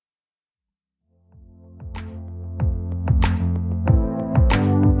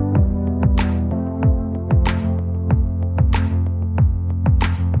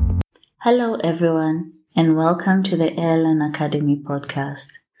Hello, everyone, and welcome to the Airline Academy podcast.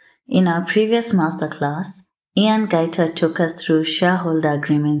 In our previous masterclass, Ian Gaita took us through shareholder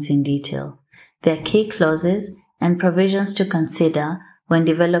agreements in detail, their key clauses, and provisions to consider when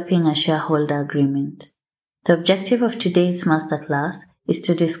developing a shareholder agreement. The objective of today's masterclass is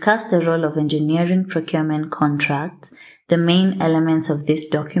to discuss the role of engineering procurement contracts, the main elements of these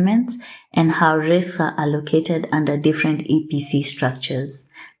documents, and how risks are allocated under different EPC structures,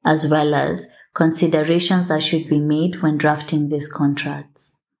 as well as considerations that should be made when drafting these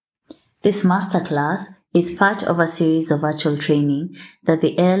contracts. This masterclass is part of a series of virtual training that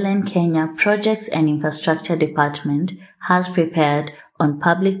the Airline Kenya Projects and Infrastructure Department has prepared on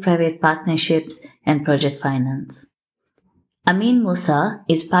public-private partnerships and project finance. Amin Musa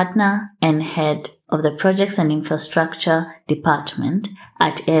is partner and head of the Projects and Infrastructure Department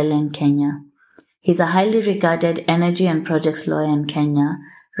at Airline Kenya. He's a highly regarded energy and projects lawyer in Kenya,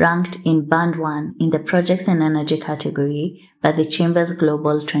 ranked in Band 1 in the Projects and Energy category by the Chambers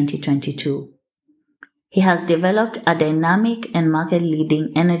Global 2022. He has developed a dynamic and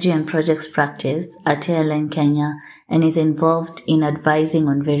market-leading energy and projects practice at Airline Kenya and is involved in advising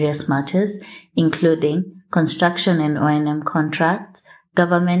on various matters, including construction and O&M contracts,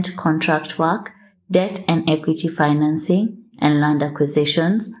 government contract work, debt and equity financing, and land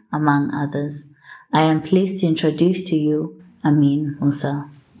acquisitions, among others. I am pleased to introduce to you Amin Musa.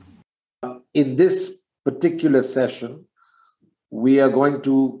 In this particular session, we are going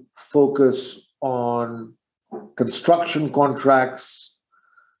to focus on construction contracts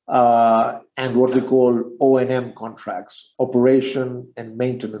and what we call O&M contracts, operation and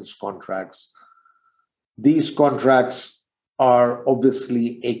maintenance contracts. These contracts are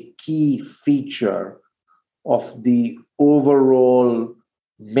obviously a key feature of the overall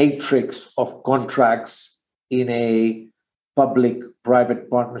matrix of contracts in a public-private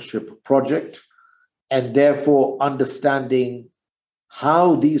partnership project, and therefore understanding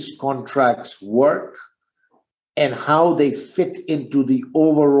how these contracts work and how they fit into the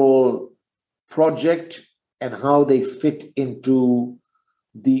overall project and how they fit into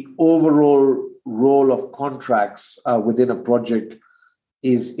the overall role of contracts within a project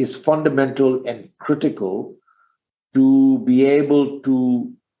is fundamental and critical to be able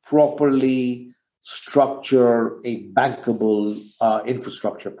to properly structure a bankable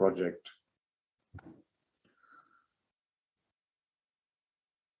infrastructure project.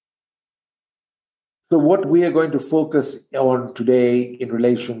 So what we are going to focus on today in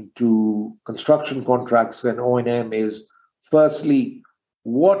relation to construction contracts and O&M is, firstly,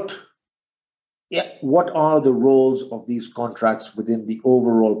 what are the roles of these contracts within the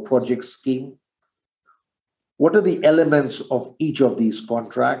overall project scheme? What are the elements of each of these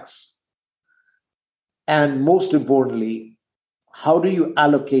contracts? And most importantly, how do you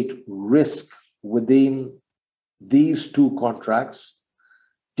allocate risk within these two contracts,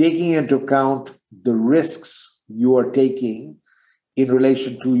 taking into account the risks you are taking in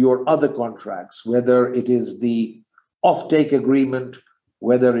relation to your other contracts, whether it is the offtake agreement,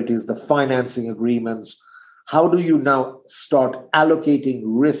 whether it is the financing agreements? How do you now start allocating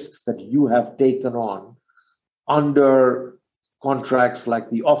risks that you have taken on under contracts like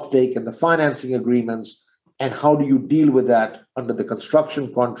the offtake and the financing agreements, and how do you deal with that under the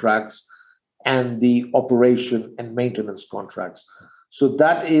construction contracts and the operation and maintenance contracts? So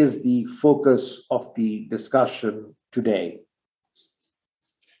that is the focus of the discussion today.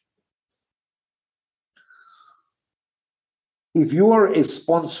 If you are a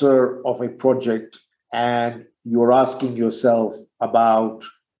sponsor of a project and you're asking yourself about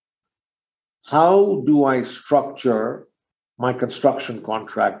how do I structure my construction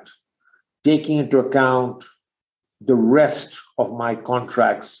contract, taking into account the rest of my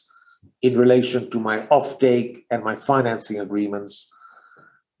contracts in relation to my offtake and my financing agreements,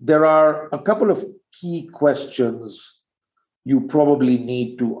 there are a couple of key questions you probably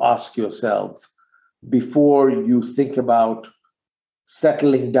need to ask yourself before you think about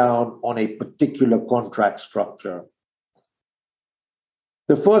settling down on a particular contract structure.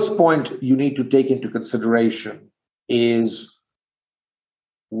 The first point you need to take into consideration is,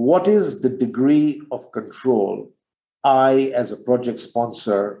 what is the degree of control I, as a project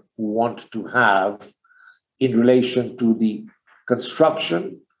sponsor, want to have in relation to the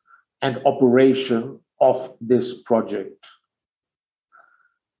construction and operation of this project?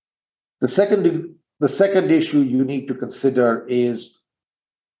 The second issue you need to consider is,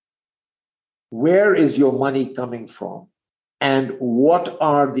 where is your money coming from? And what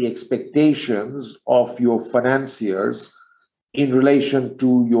are the expectations of your financiers in relation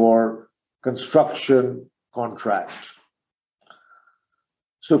to your construction contract?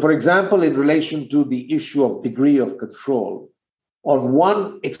 So, for example, in relation to the issue of degree of control, on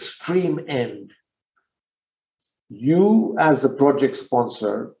one extreme end, you as a project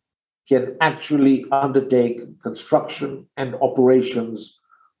sponsor can actually undertake construction and operations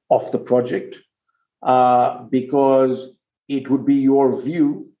of the project because it would be your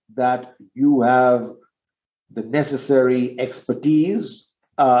view that you have the necessary expertise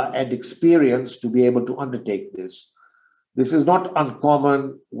and experience to be able to undertake this. This is not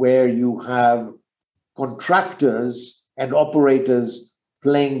uncommon where you have contractors and operators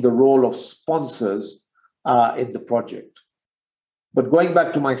playing the role of sponsors in the project. But going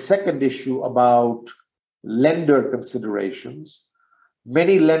back to my second issue about lender considerations,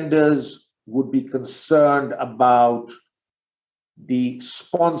 many lenders would be concerned about the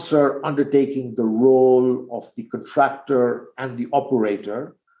sponsor undertaking the role of the contractor and the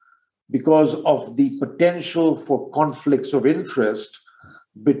operator because of the potential for conflicts of interest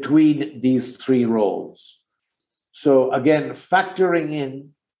between these three roles. So again, factoring in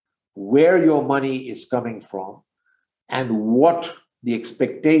where your money is coming from and what the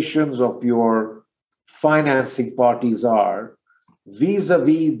expectations of your financing parties are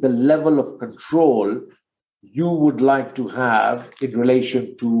vis-a-vis the level of control you would like to have in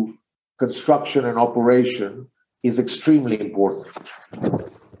relation to construction and operation is extremely important.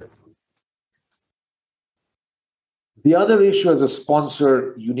 The other issue as a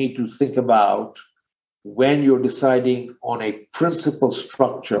sponsor you need to think about when you're deciding on a principal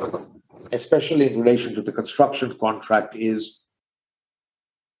structure, especially in relation to the construction contract, is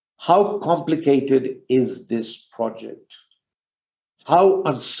how complicated is this project? How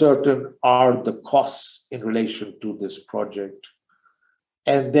uncertain are the costs in relation to this project?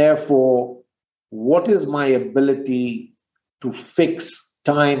 And therefore, what is my ability to fix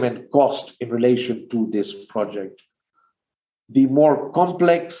time and cost in relation to this project? The more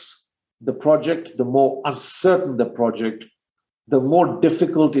complex the project, the more uncertain the project, the more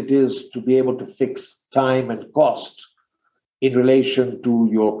difficult it is to be able to fix time and cost in relation to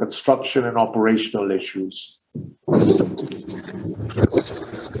your construction and operational issues.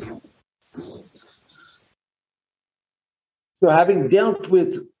 So having dealt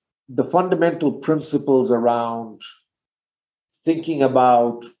with the fundamental principles around thinking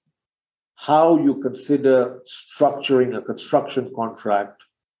about how you consider structuring a construction contract,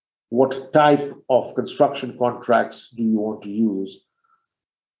 what type of construction contracts do you want to use?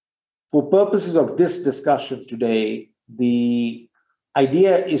 For purposes of this discussion today, the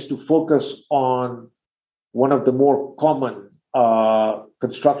idea is to focus on one of the more common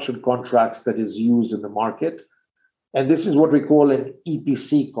construction contracts that is used in the market. And this is what we call an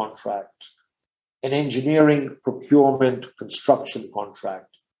EPC contract, an engineering, procurement, construction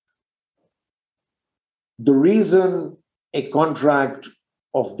contract. The reason a contract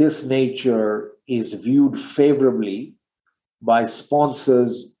of this nature is viewed favorably by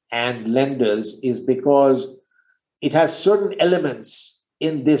sponsors and lenders is because it has certain elements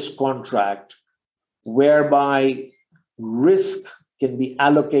in this contract whereby risk can be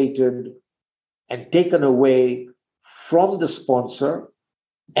allocated and taken away from the sponsor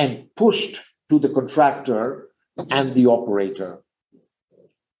and pushed to the contractor and the operator.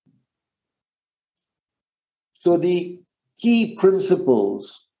 So the key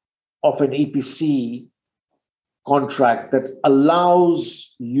principles of an EPC contract that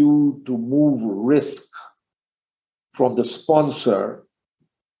allows you to move risk from the sponsor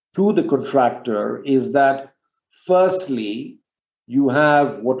to the contractor is that, firstly, you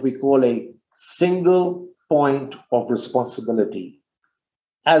have what we call a single point of responsibility.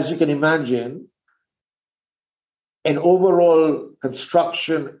 As you can imagine, an overall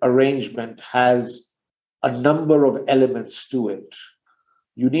construction arrangement has a number of elements to it.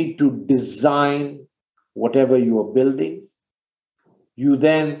 You need to design whatever you are building. You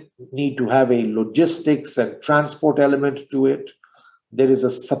then need to have a logistics and transport element to it. There is a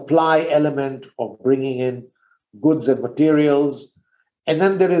supply element of bringing in goods and materials. And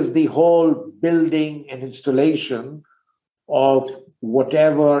then there is the whole building and installation of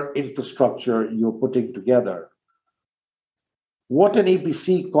whatever infrastructure you're putting together. What an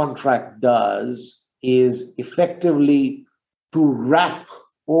EPC contract does is effectively to wrap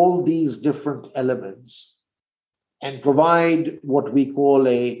all these different elements and provide what we call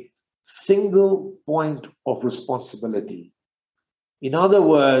a single point of responsibility. In other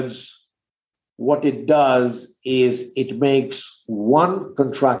words, what it does is it makes one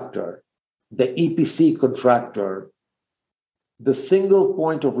contractor, the EPC contractor, the single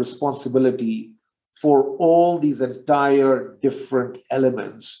point of responsibility for all these entire different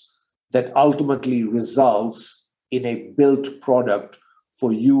elements that ultimately results in a built product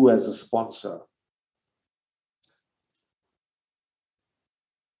for you as a sponsor.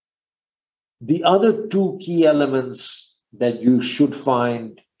 The other two key elements that you should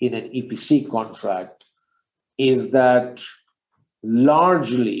find in an EPC contract is that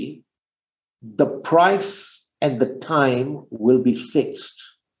largely the price and the time will be fixed.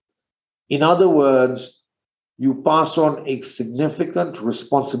 In other words, you pass on a significant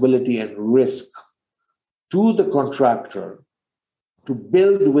responsibility and risk to the contractor to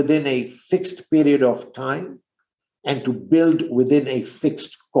build within a fixed period of time and to build within a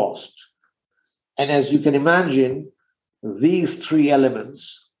fixed cost. And as you can imagine, these three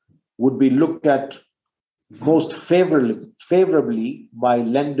elements would be looked at most favorably by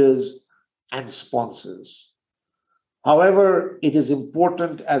lenders and sponsors. However, it is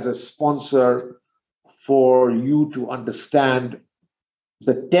important as a sponsor for you to understand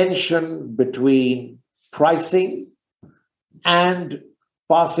the tension between pricing and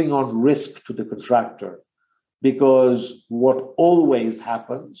passing on risk to the contractor. Because what always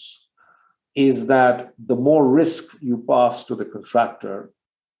happens is that the more risk you pass to the contractor,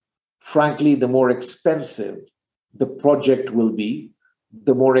 frankly, the more expensive the project will be,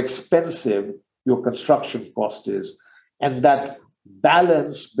 the more expensive your construction cost is. And that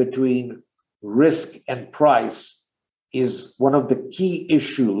balance between risk and price is one of the key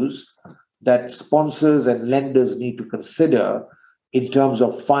issues that sponsors and lenders need to consider in terms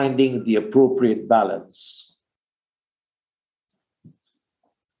of finding the appropriate balance.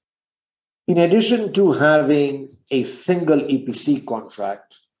 In addition to having a single EPC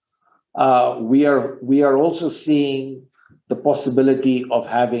contract, we are also seeing the possibility of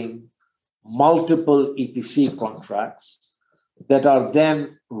having multiple EPC contracts that are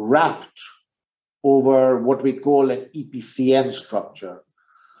then wrapped over what we call an EPCM structure,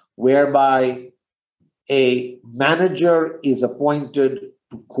 whereby a manager is appointed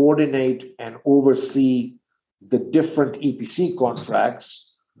to coordinate and oversee the different EPC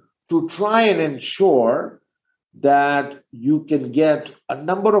contracts to try and ensure that you can get a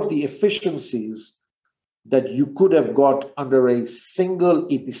number of the efficiencies that you could have got under a single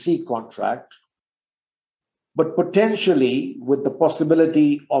EPC contract, but potentially with the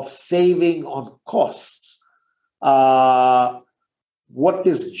possibility of saving on costs. What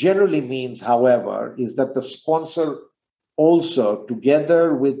this generally means, however, is that the sponsor also,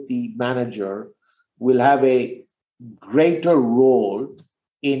 together with the manager, will have a greater role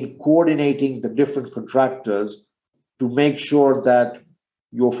in coordinating the different contractors to make sure that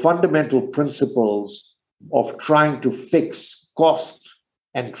your fundamental principles of trying to fix cost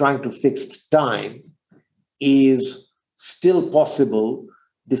and trying to fix time is still possible,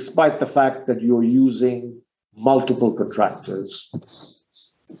 despite the fact that you're using multiple contractors.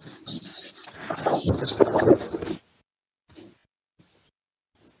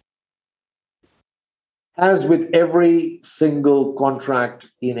 As with every single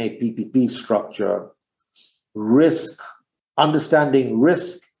contract in a PPP structure, understanding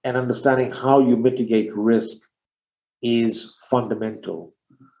risk and understanding how you mitigate risk is fundamental.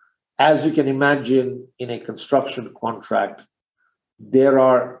 As you can imagine, in a construction contract, there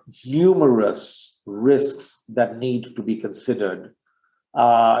are numerous risks that need to be considered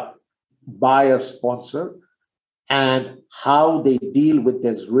by a sponsor and how they deal with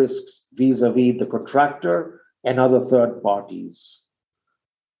these risks vis-a-vis the contractor and other third parties.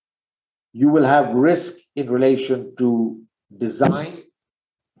 You will have risk in relation to design,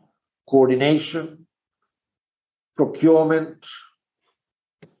 coordination, procurement,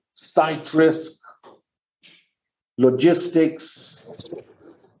 site risk, logistics,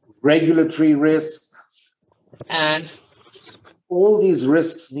 regulatory risk, and all these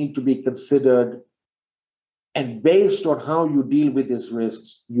risks need to be considered. And based on how you deal with these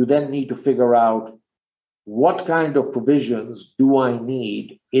risks, you then need to figure out what kind of provisions do I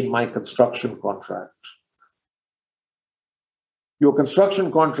need in my construction contract. Your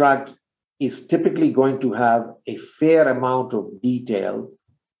construction contract is typically going to have a fair amount of detail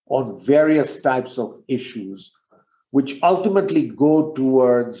on various types of issues, which ultimately go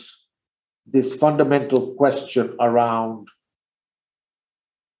towards this fundamental question around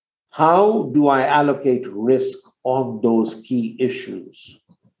how do I allocate risk on those key issues.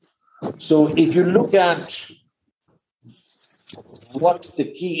 So if you look at what the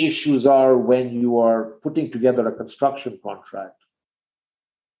key issues are when you are putting together a construction contract,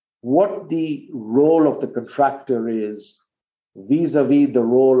 what the role of the contractor is vis-a-vis the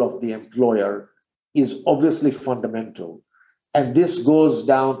role of the employer is obviously fundamental. And this goes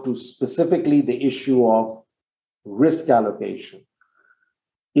down to specifically the issue of risk allocation.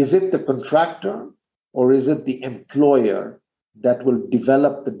 Is it the contractor or is it the employer that will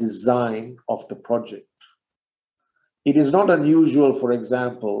develop the design of the project. It is not unusual, for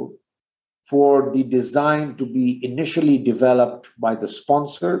example, for the design to be initially developed by the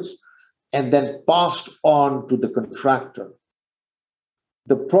sponsors and then passed on to the contractor.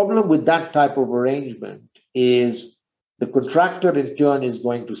 The problem with that type of arrangement is the contractor in turn is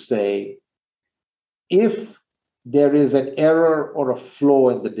going to say, if there is an error or a flaw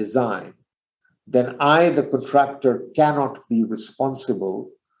in the design, then I, the contractor, cannot be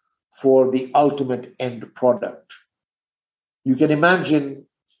responsible for the ultimate end product. You can imagine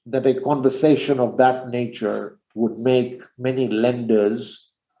that a conversation of that nature would make many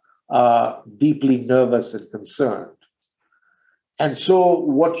lenders deeply nervous and concerned. And so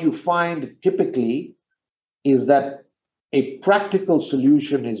what you find typically is that a practical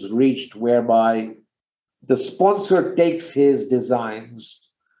solution is reached whereby the sponsor takes his designs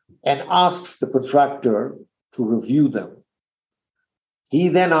and asks the contractor to review them. He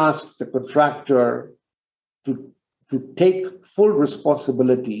then asks the contractor to take full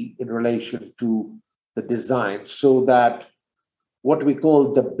responsibility in relation to the design, so that what we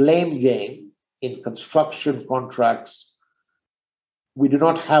call the blame game in construction contracts, we do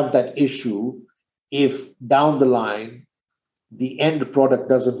not have that issue if down the line the end product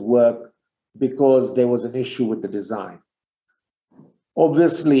doesn't work because there was an issue with the design.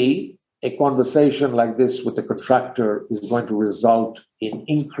 Obviously, a conversation like this with the contractor is going to result in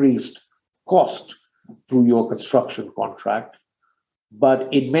increased cost to your construction contract.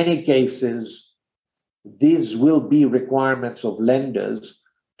 But in many cases, these will be requirements of lenders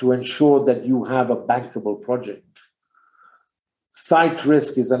to ensure that you have a bankable project. Site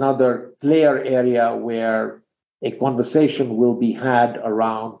risk is another clear area where a conversation will be had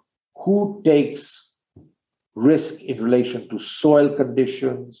around who takes risk in relation to soil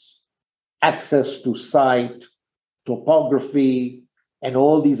conditions, access to site, topography, and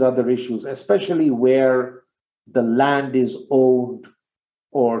all these other issues, especially where the land is owned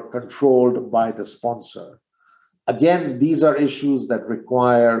or controlled by the sponsor. Again, these are issues that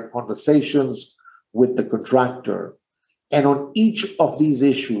require conversations with the contractor. And on each of these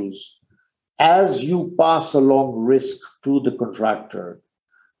issues, as you pass along risk to the contractor,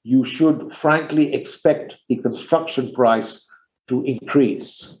 you should frankly expect the construction price to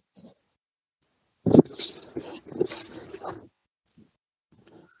increase.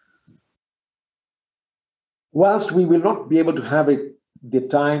 Whilst we will not be able to have the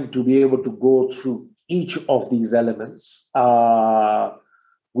time to be able to go through each of these elements,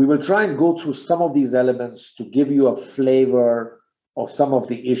 we will try and go through some of these elements to give you a flavor of some of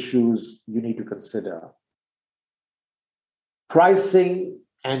the issues you need to consider. Pricing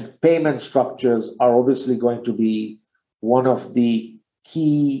and payment structures are obviously going to be one of the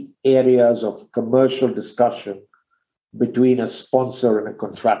key areas of commercial discussion between a sponsor and a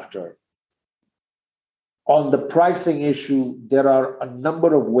contractor. On the pricing issue, there are a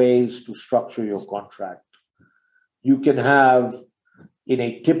number of ways to structure your contract. You can have, in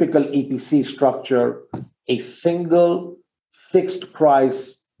a typical EPC structure, a single fixed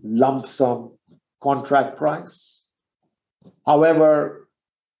price lump sum contract price. However,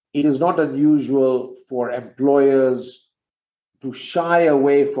 it is not unusual for employers to shy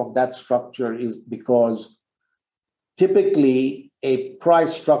away from that structure, is because typically a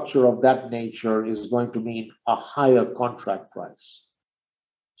price structure of that nature is going to mean a higher contract price.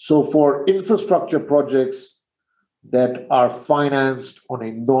 So for infrastructure projects that are financed on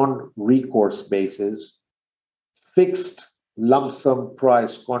a non-recourse basis, fixed lump sum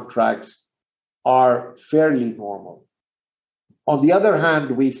price contracts are fairly normal. On the other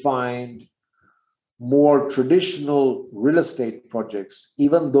hand, we find more traditional real estate projects,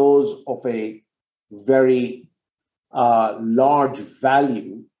 even those of a very large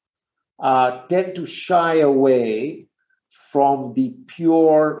value, tend to shy away from the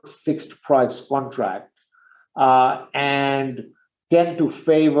pure fixed price contract and tend to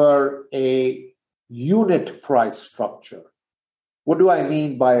favor a unit price structure. What do I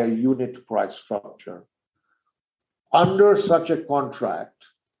mean by a unit price structure? Under such a contract,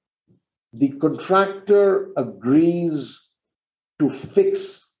 the contractor agrees to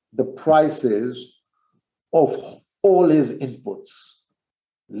fix the prices of all his inputs: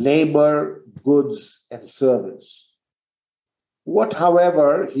 labor, goods, and service. What,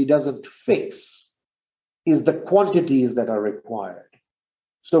 however, he doesn't fix is the quantities that are required.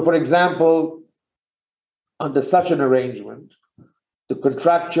 So, for example, under such an arrangement, the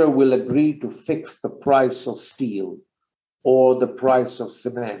contractor will agree to fix the price of steel or the price of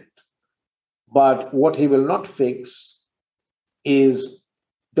cement. But what he will not fix is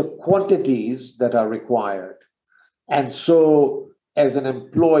the quantities that are required. And so, as an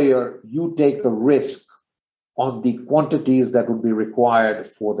employer, you take a risk on the quantities that would be required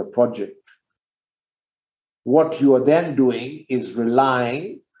for the project. What you are then doing is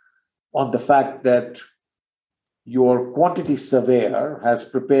relying on the fact that your quantity surveyor has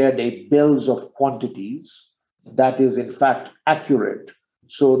prepared a bills of quantities that is in fact accurate,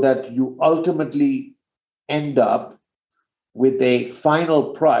 so that you ultimately end up with a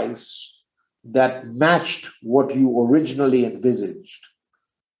final price that matched what you originally envisaged.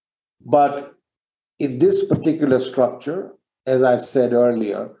 But in this particular structure, as I said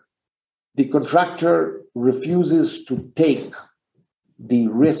earlier, the contractor refuses to take the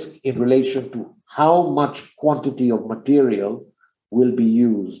risk in relation to how much quantity of material will be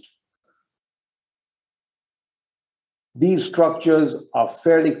used. These structures are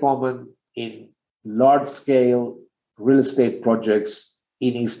fairly common in large-scale real estate projects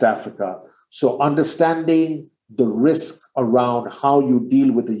in East Africa. So understanding the risk around how you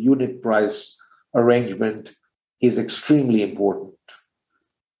deal with the unit price arrangement is extremely important.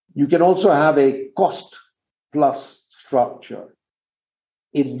 You can also have a cost plus structure.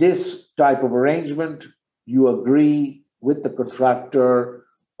 In this type of arrangement, you agree with the contractor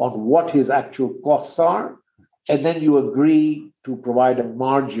on what his actual costs are, and then you agree to provide a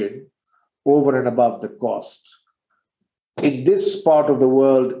margin over and above the cost. In this part of the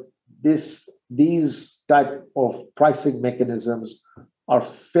world, these type of pricing mechanisms are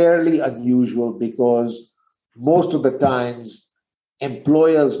fairly unusual because most of the times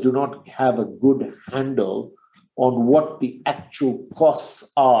employers do not have a good handle on what the actual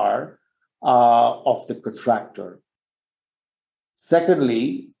costs are of the contractor.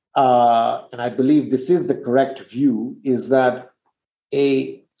 Secondly, and I believe this is the correct view, is that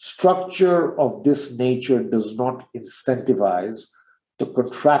a structure of this nature does not incentivize the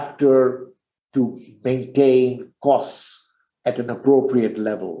contractor to maintain costs at an appropriate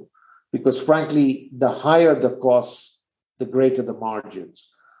level. Because frankly, the higher the costs, the greater the margins.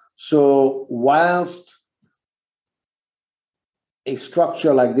 So whilst a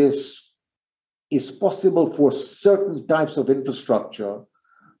structure like this is possible for certain types of infrastructure,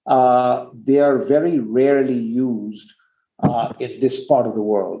 they are very rarely used in this part of the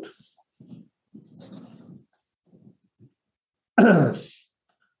world.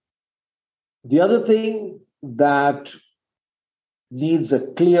 The other thing that needs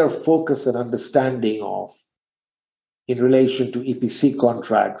a clear focus and understanding of in relation to EPC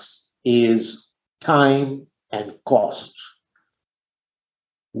contracts is time and cost.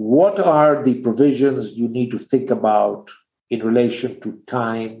 What are the provisions you need to think about in relation to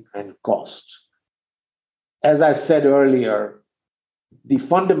time and cost? As I said earlier, the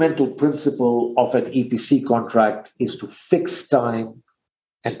fundamental principle of an EPC contract is to fix time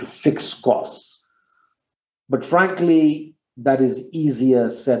and to fix costs. But frankly, that is easier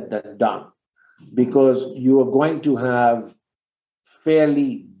said than done, because you are going to have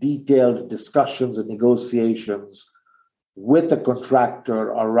fairly detailed discussions and negotiations with the contractor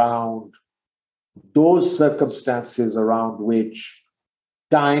around those circumstances around which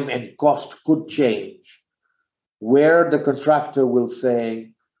time and cost could change, where the contractor will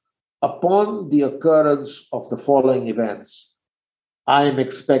say, upon the occurrence of the following events, I am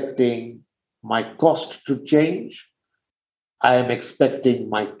expecting my cost to change, I am expecting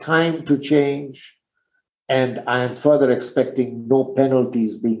my time to change, and I am further expecting no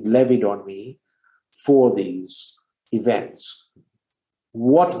penalties being levied on me for these events.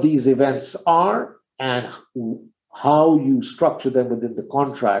 What these events are and how you structure them within the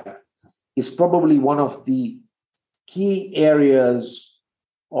contract is probably one of the key areas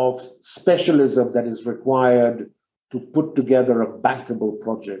of specialism that is required to put together a bankable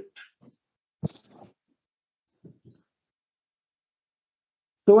project.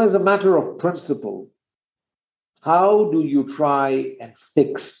 So as a matter of principle, how do you try and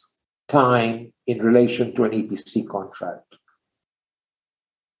fix time in relation to an EPC contract?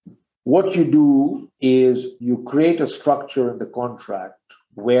 What you do is you create a structure in the contract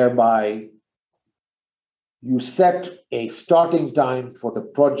whereby you set a starting time for the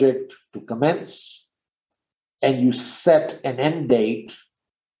project to commence, and you set an end date,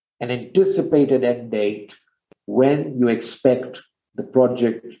 an anticipated end date, when you expect the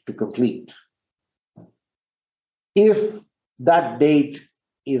project to complete. If that date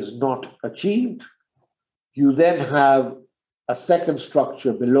is not achieved, you then have a second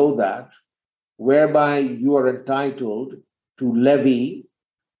structure below that, whereby you are entitled to levy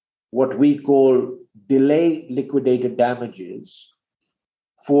what we call delay liquidated damages.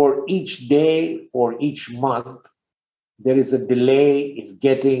 For each day or each month, there is a delay in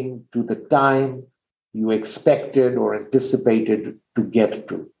getting to the time you expected or anticipated to get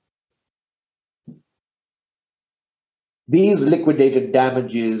to. These liquidated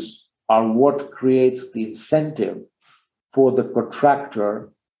damages are what creates the incentive for the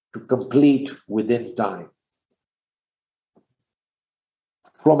contractor to complete within time.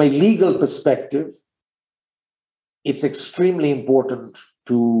 From a legal perspective, it's extremely important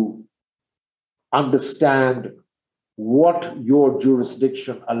to understand what your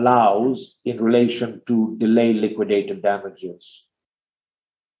jurisdiction allows in relation to delay liquidated damages.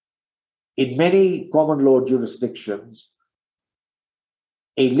 In many common law jurisdictions,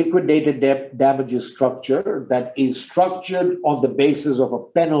 a liquidated damages structure that is structured on the basis of a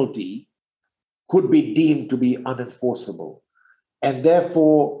penalty could be deemed to be unenforceable. And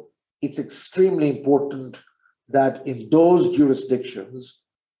therefore, it's extremely important that in those jurisdictions,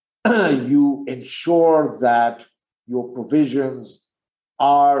 you ensure that your provisions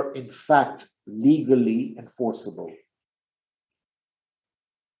are in fact legally enforceable.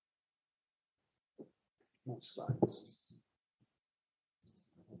 Next slide.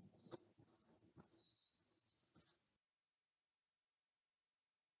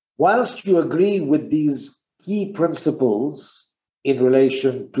 Whilst you agree with these key principles in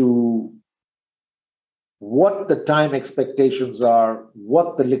relation to what the time expectations are,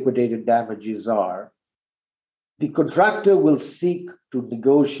 what the liquidated damages are, the contractor will seek to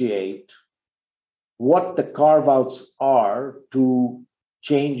negotiate what the carve-outs are to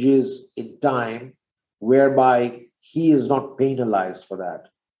changes in time, whereby he is not penalized for that.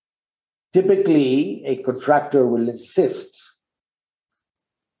 Typically, a contractor will insist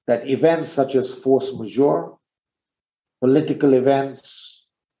that events such as force majeure, political events,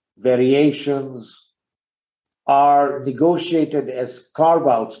 variations are negotiated as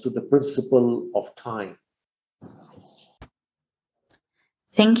carve-outs to the principle of time.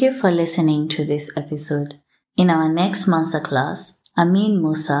 Thank you for listening to this episode. In our next masterclass, Amin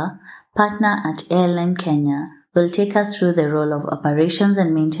Musa, partner at Airline Kenya, will take us through the role of operations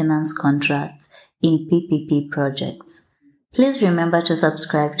and maintenance contracts in PPP projects. Please remember to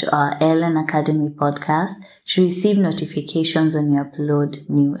subscribe to our Airline Academy podcast to receive notifications when we upload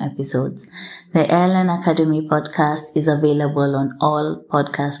new episodes. The Airline Academy podcast is available on all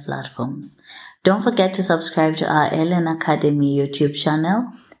podcast platforms. Don't forget to subscribe to our Airline Academy YouTube channel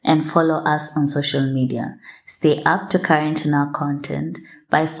and follow us on social media. Stay up to current in our content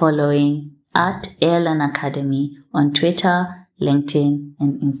by following @Airline Academy on Twitter, LinkedIn,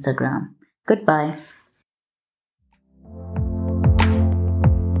 and Instagram. Goodbye.